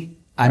maybe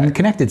I'm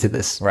connected to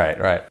this.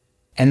 Right.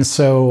 And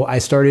so I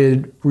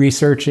started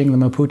researching the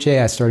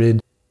Mapuche. I started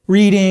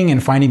reading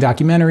and finding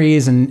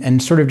documentaries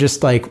and sort of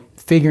just like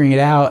figuring it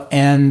out.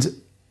 And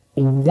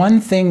one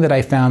thing that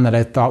I found that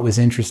I thought was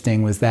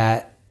interesting was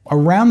that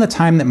around the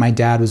time that my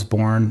dad was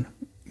born,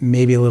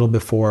 maybe a little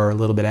before or a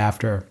little bit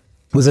after,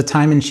 was a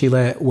time in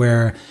Chile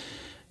where,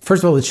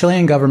 first of all, the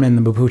Chilean government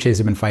and the Mapuches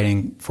have been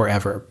fighting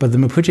forever, but the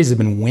Mapuches have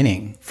been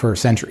winning for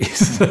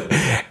centuries.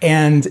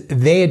 And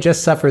they had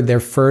just suffered their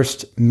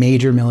first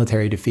major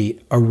military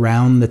defeat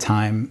around the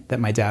time that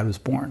my dad was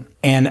born.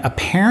 And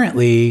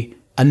apparently,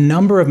 a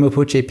number of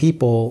Mapuche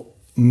people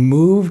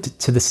moved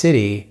to the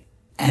city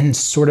and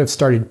sort of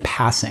started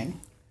passing.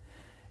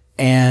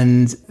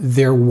 And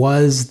there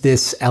was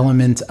this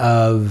element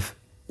of,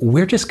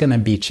 we're just going to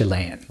be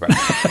Chilean.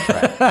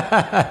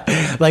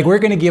 Right. Like, we're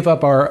going to give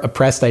up our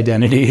oppressed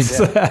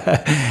identities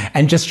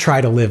and just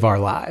try to live our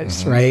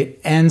lives, right?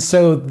 And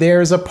so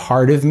there's a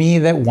part of me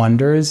that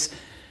wonders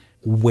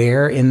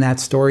where in that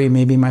story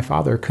maybe my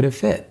father could have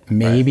fit.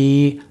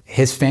 Maybe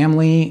his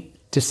family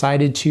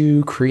decided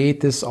to create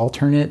this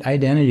alternate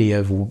identity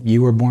of,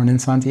 you were born in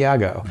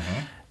Santiago.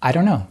 I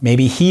don't know.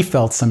 Maybe he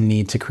felt some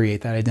need to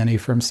create that identity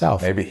for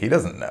himself. Maybe he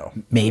doesn't know.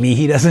 Maybe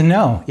he doesn't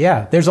know.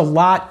 Yeah. There's a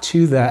lot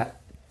to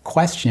that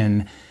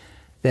question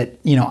that,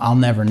 I'll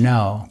never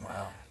know.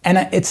 Wow. And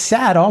it's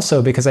sad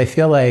also because I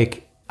feel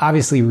like,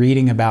 obviously,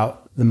 reading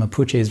about the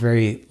Mapuche is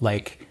very,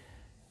 like,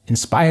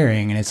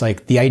 inspiring. And it's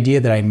like the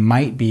idea that I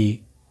might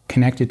be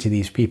connected to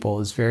these people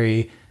is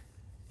very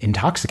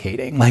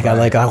intoxicating. Like, I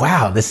like, oh,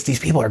 wow, these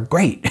people are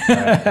great.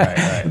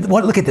 Right.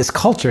 Look at this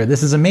culture.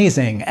 This is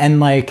amazing.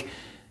 And like,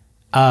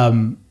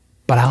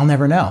 but I'll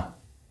never know.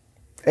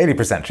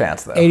 80%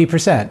 chance, though.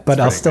 80%, but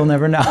I'll still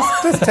never know.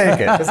 Just take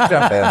it. Just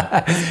jump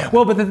in.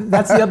 Well, but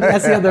that's the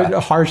other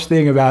harsh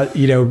thing about,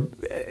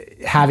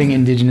 having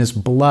indigenous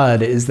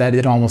blood is that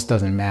it almost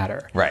doesn't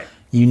matter. Right.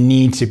 You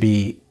need to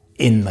be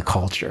in the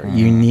culture.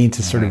 You need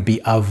to sort of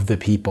be of the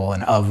people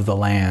and of the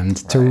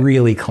land to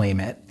really claim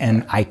it.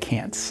 And I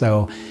can't.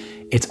 So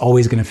it's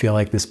always going to feel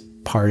like this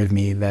part of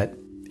me that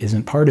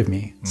isn't part of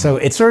me. So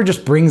it sort of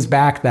just brings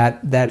back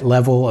that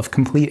level of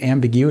complete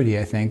ambiguity,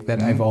 I think,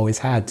 that I've always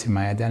had to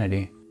my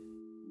identity.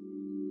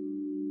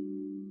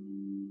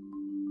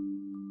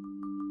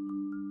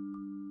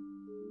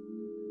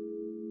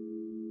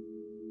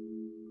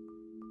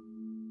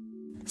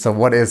 So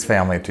what is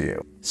family to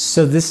you?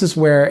 So this is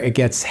where it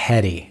gets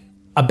heady.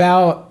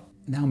 About,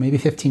 maybe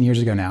 15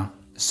 years ago now.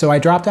 So I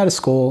dropped out of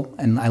school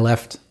and I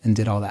left and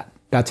did all that.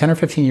 About 10 or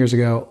 15 years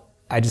ago,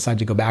 I decided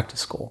to go back to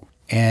school.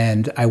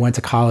 And I went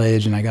to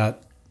college and I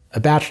got a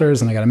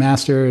bachelor's and I got a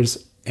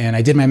master's, and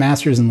I did my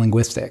master's in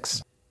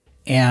linguistics.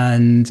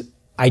 And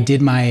I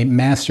did my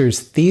master's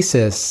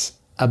thesis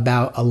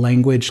about a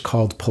language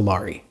called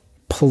Polari.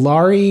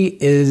 Polari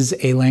is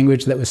a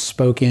language that was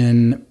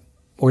spoken,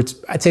 or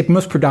I'd say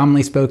most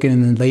predominantly spoken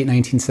in the late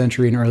 19th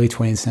century and early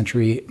 20th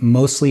century,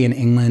 mostly in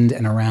England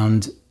and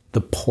around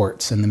the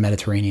ports and the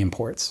Mediterranean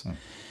ports.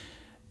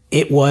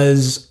 It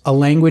was a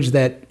language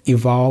that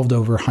evolved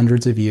over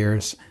hundreds of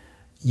years,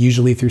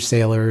 usually through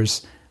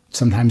sailors,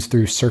 sometimes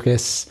through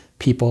circus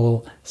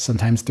people,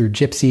 sometimes through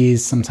gypsies,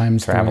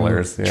 sometimes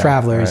travelers. Through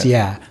travelers,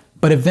 right.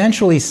 But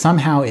eventually,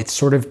 somehow, it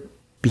sort of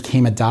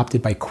became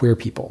adopted by queer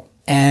people.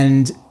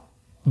 And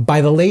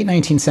by the late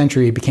 19th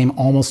century, it became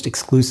almost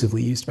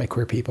exclusively used by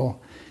queer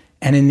people.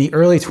 And in the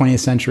early 20th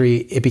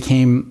century, it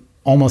became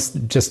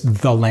almost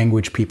just the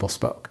language people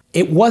spoke.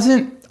 It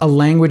wasn't a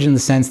language in the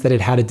sense that it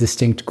had a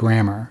distinct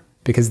grammar,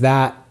 because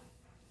that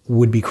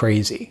would be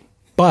crazy.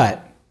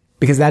 But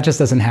because that just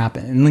doesn't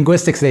happen. In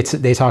linguistics,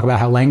 they talk about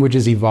how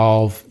languages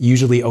evolve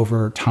usually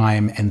over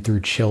time and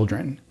through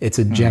children. It's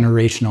a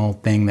generational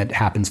thing that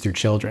happens through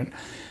children.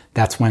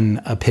 That's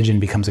when a pidgin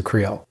becomes a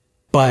Creole.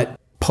 But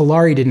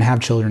Polari didn't have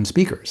children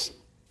speakers.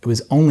 It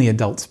was only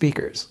adult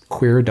speakers,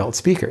 queer adult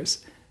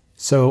speakers.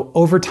 So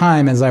over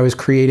time, as I was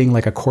creating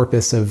like a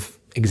corpus of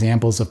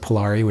examples of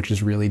Polari, which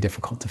is really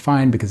difficult to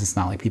find because it's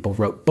not like people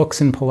wrote books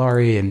in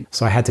Polari, and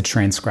so I had to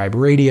transcribe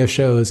radio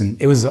shows,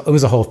 and it was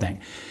a whole thing.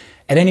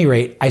 At any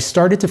rate, I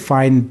started to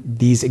find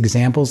these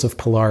examples of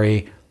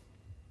Polari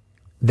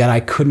that I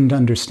couldn't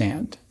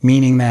understand,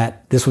 meaning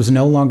that this was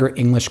no longer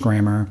English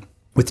grammar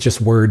with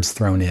just words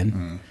thrown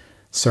in.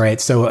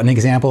 So an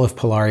example of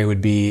Polari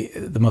would be,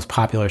 the most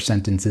popular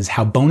sentence is,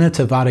 "How bona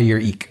tavada your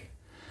ik."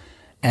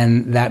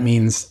 And that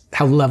means,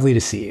 how lovely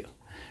to see you,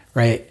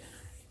 right?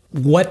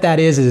 What that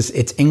is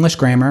it's English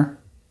grammar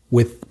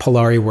with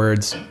Polari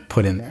words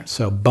put in there.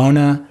 So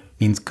bona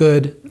means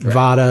good, right.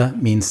 Vada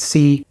means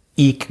see,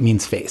 ik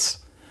means face.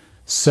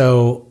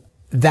 So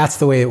that's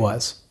the way it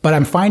was. But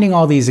I'm finding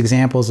all these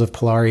examples of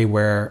Polari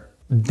where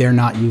they're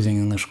not using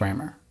English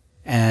grammar,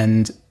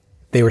 and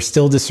they were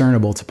still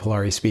discernible to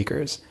Polari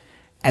speakers.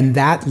 And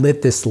that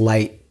lit this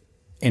light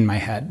in my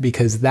head,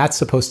 because that's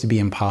supposed to be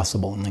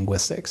impossible in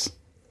linguistics.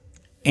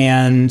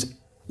 And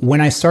when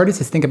I started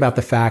to think about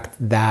the fact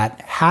that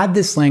had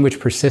this language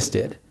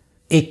persisted,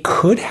 it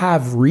could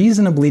have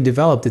reasonably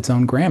developed its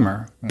own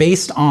grammar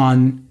based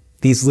on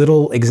these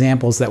little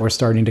examples that were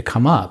starting to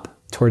come up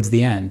towards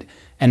the end.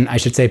 And I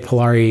should say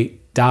Polari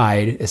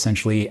died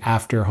essentially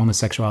after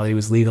homosexuality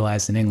was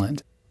legalized in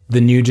England.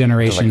 The new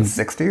generation... Like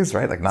the 60s,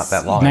 right? Like not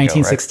that long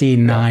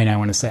 1969, ago, right? I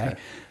want to say,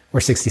 or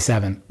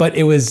 67. But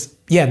it was,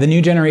 the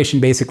new generation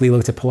basically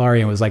looked at Polari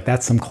and was like,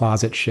 that's some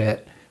closet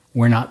shit.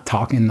 We're not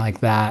talking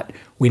like that.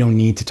 We don't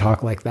need to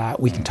talk like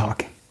that. We can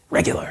talk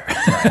regular.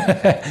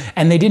 Right.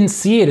 And they didn't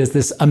see it as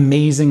this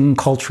amazing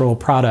cultural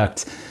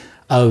product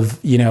of,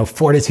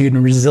 fortitude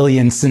and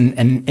resilience and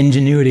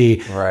ingenuity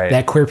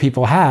that queer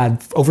people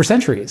had over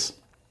centuries,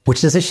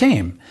 which is a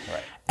shame.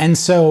 Right. And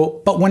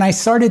so, but when I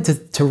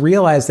started to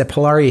realize that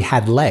Polari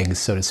had legs,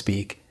 so to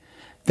speak,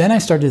 then I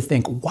started to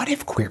think, what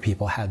if queer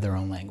people had their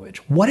own language?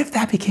 What if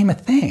that became a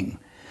thing?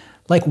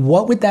 Like,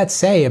 what would that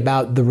say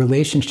about the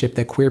relationship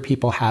that queer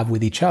people have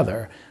with each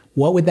other?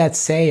 What would that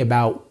say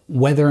about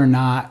whether or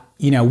not,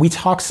 we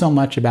talk so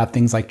much about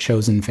things like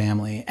chosen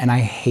family, and I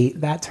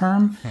hate that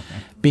term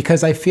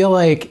because I feel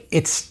like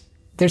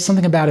there's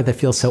something about it that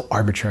feels so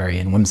arbitrary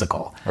and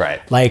whimsical.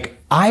 Right. Like,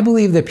 I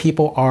believe that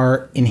people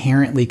are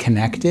inherently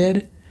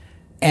connected,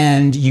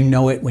 and you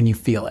know it when you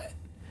feel it.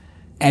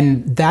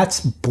 And that's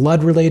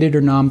blood related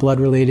or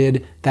non-blood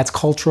related. That's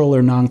cultural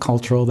or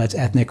non-cultural. That's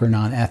ethnic or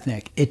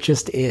non-ethnic. It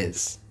just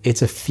is.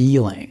 It's a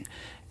feeling.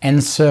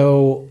 And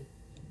so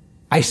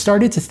I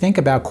started to think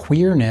about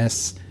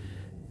queerness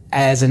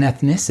as an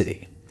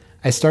ethnicity.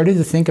 I started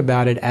to think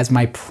about it as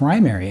my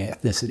primary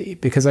ethnicity,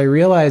 because I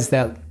realized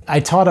that I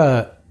taught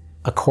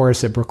a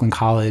course at Brooklyn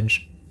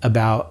College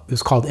about, it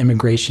was called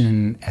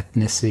Immigration,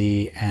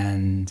 Ethnicity,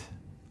 and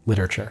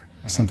Literature,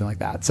 or something like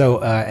that.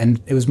 So,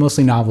 and it was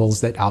mostly novels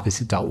that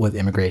obviously dealt with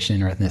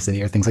immigration or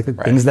ethnicity or things like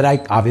that, things that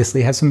I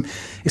obviously have some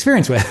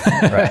experience with.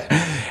 Right.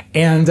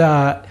 And,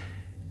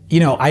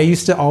 I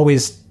used to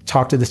always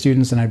talk to the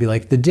students and I'd be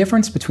like, the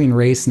difference between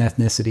race and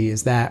ethnicity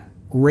is that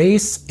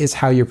race is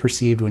how you're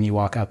perceived when you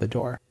walk out the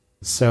door.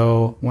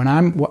 So when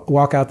I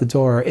walk out the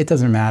door, it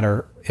doesn't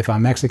matter if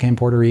I'm Mexican,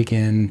 Puerto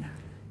Rican,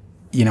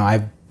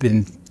 I've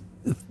been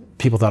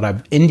People thought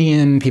I'm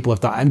Indian. People have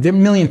thought there are a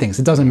million things.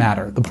 It doesn't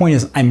matter. The point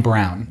is I'm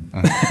brown,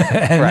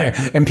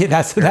 and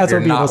that's what people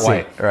not see.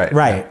 White.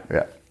 Right.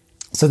 Yeah.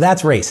 So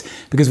that's race,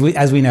 because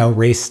as we know,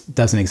 race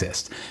doesn't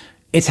exist.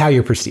 It's how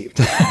you're perceived.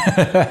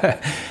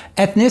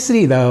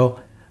 Ethnicity, though,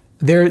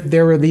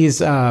 there were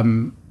these.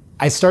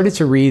 I started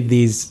to read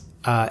these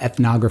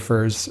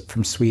ethnographers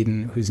from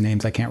Sweden, whose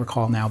names I can't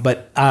recall now,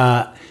 but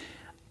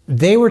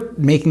they were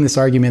making this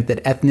argument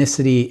that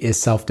ethnicity is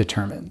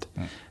self-determined,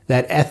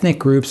 that ethnic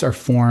groups are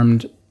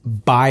formed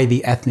by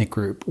the ethnic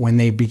group when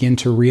they begin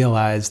to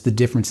realize the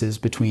differences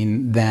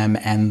between them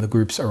and the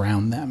groups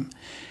around them.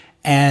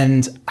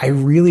 And I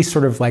really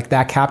sort of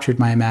that captured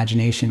my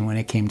imagination when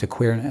it came to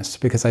queerness,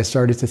 because I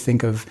started to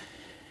think of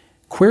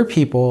queer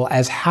people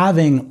as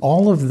having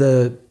all of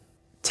the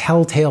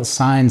telltale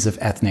signs of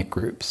ethnic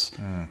groups,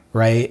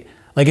 right?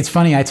 Like, it's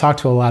funny, I talked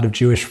to a lot of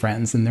Jewish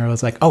friends and they're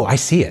always like, oh, I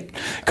see it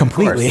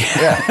completely.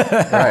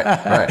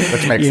 Yeah, right.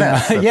 Which makes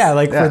sense.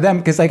 For them,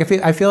 because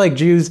I feel like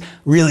Jews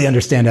really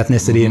understand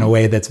ethnicity in a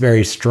way that's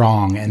very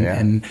strong.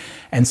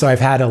 And so I've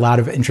had a lot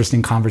of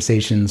interesting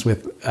conversations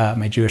with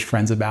my Jewish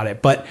friends about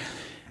it. But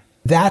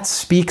that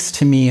speaks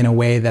to me in a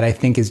way that I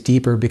think is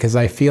deeper, because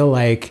I feel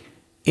like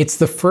it's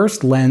the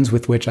first lens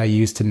with which I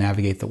use to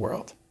navigate the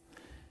world.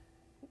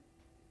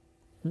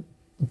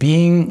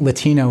 Being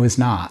Latino is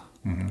not.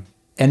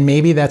 And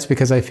maybe that's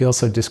because I feel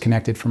so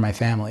disconnected from my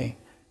family,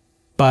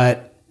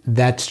 but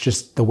that's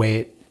just the way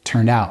it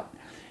turned out.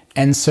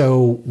 And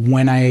so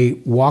when I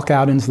walk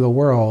out into the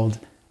world,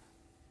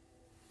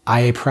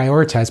 I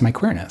prioritize my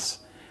queerness.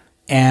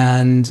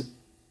 And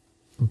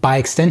by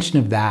extension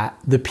of that,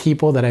 the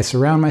people that I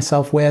surround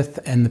myself with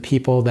and the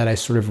people that I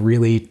sort of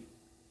really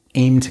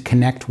aim to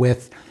connect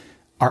with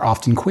are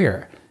often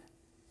queer.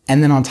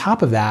 And then on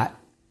top of that,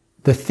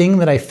 the thing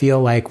that I feel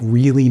like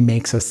really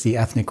makes us the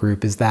ethnic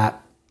group is that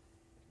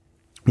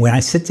when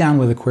I sit down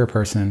with a queer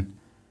person,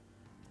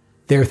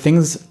 there are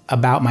things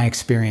about my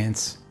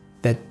experience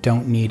that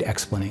don't need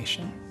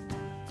explanation.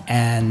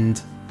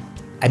 And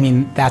I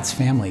mean, that's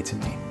family to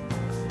me.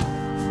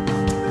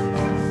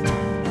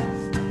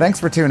 Thanks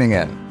for tuning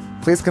in.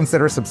 Please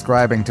consider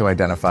subscribing to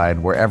Identified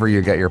wherever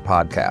you get your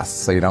podcasts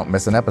so you don't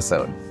miss an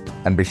episode.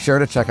 And be sure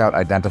to check out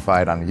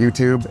Identified on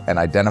YouTube and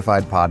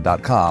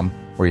identifiedpod.com,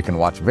 where you can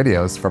watch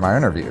videos from our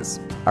interviews.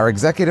 Our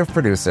executive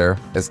producer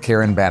is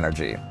Kiran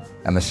Banerjee,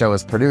 and the show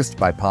is produced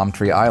by Palm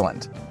Tree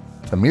Island.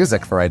 The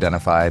music for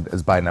Identified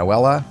is by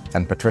Noella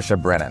and Patricia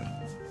Brennan.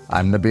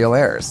 I'm Nabil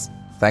Ayers.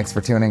 Thanks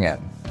for tuning in.